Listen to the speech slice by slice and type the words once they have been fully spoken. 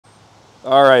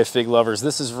All right, fig lovers,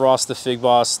 this is Ross the Fig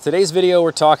Boss. Today's video,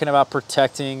 we're talking about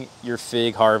protecting your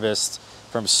fig harvest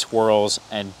from squirrels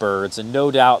and birds. And no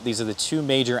doubt, these are the two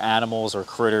major animals or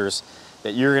critters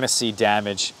that you're gonna see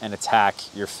damage and attack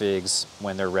your figs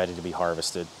when they're ready to be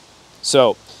harvested.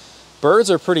 So,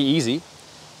 birds are pretty easy.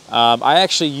 I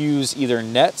actually use either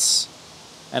nets,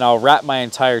 and I'll wrap my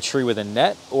entire tree with a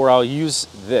net, or I'll use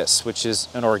this, which is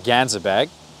an organza bag.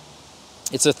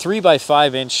 It's a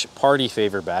 3x5 inch party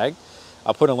favor bag.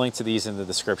 I'll put a link to these in the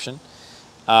description.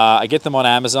 I get them on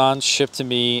Amazon, shipped to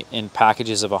me in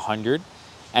packages of 100.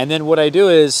 And then what I do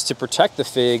is, to protect the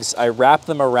figs, I wrap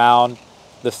them around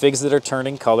the figs that are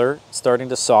turning color, starting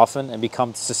to soften and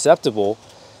become susceptible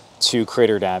to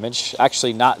critter damage.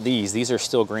 Actually, not these. These are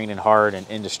still green and hard and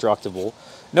indestructible.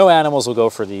 No animals will go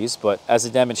for these, but as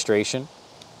a demonstration,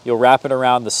 you'll wrap it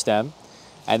around the stem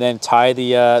and then tie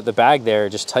the bag there,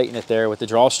 just tighten it there with the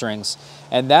drawstrings.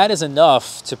 And that is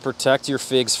enough to protect your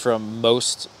figs from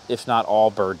most, if not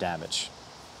all, bird damage.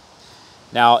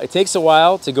 Now, it takes a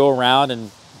while to go around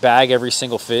and bag every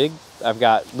single fig. I've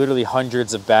got literally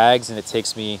hundreds of bags and it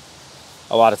takes me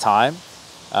a lot of time,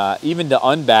 even to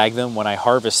unbag them when I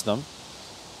harvest them.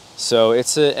 So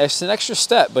it's an extra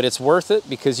step, but it's worth it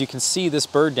because you can see this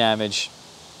bird damage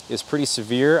is pretty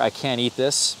severe. I can't eat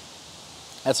this.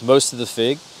 That's most of the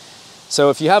fig.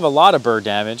 So if you have a lot of bird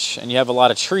damage and you have a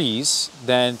lot of trees,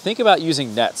 then think about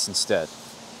using nets instead.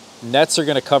 Nets are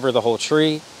gonna cover the whole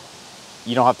tree.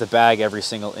 You don't have to bag every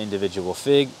single individual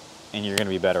fig and you're gonna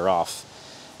be better off.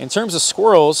 In terms of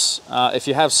squirrels, if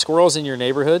you have squirrels in your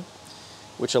neighborhood,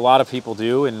 which a lot of people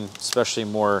do, and especially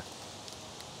more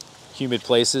humid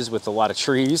places with a lot of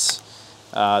trees,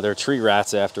 they're tree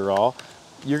rats after all,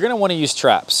 you're gonna wanna use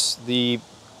traps. The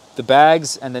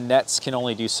bags and the nets can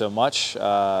only do so much.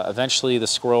 Eventually the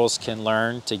squirrels can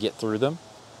learn to get through them.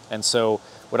 And so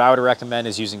what I would recommend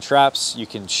is using traps. You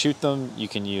can shoot them, you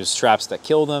can use traps that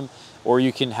kill them, or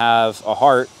you can have a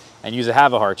heart and use a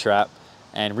have-a-heart trap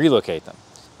and relocate them.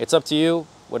 It's up to you,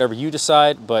 whatever you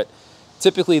decide, but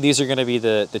typically these are gonna be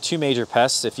the two major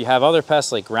pests. If you have other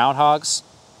pests like groundhogs,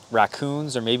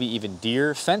 raccoons, or maybe even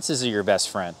deer, fences are your best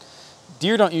friend.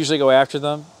 Deer don't usually go after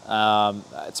them.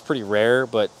 It's pretty rare,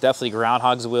 but definitely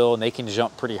groundhogs will, and they can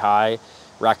jump pretty high.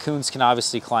 Raccoons can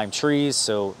obviously climb trees,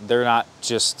 so they're not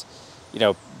just,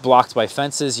 blocked by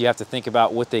fences. You have to think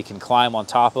about what they can climb on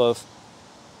top of.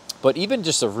 But even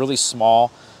just a really small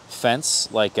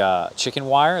fence, like chicken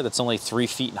wire, that's only 3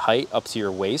 feet in height up to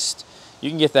your waist, you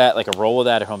can get that, like a roll of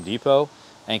that at Home Depot,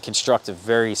 and construct a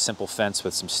very simple fence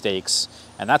with some stakes.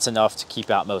 And that's enough to keep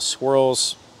out most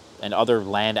squirrels and other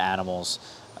land animals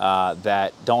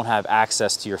that don't have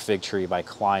access to your fig tree by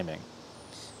climbing.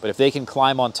 But if they can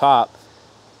climb on top,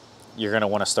 you're gonna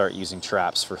wanna start using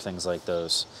traps for things like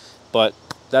those. But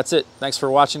that's it. Thanks for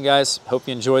watching, guys. Hope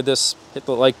you enjoyed this. Hit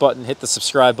the like button, hit the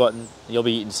subscribe button. You'll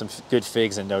be eating some good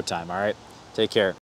figs in no time, all right? Take care.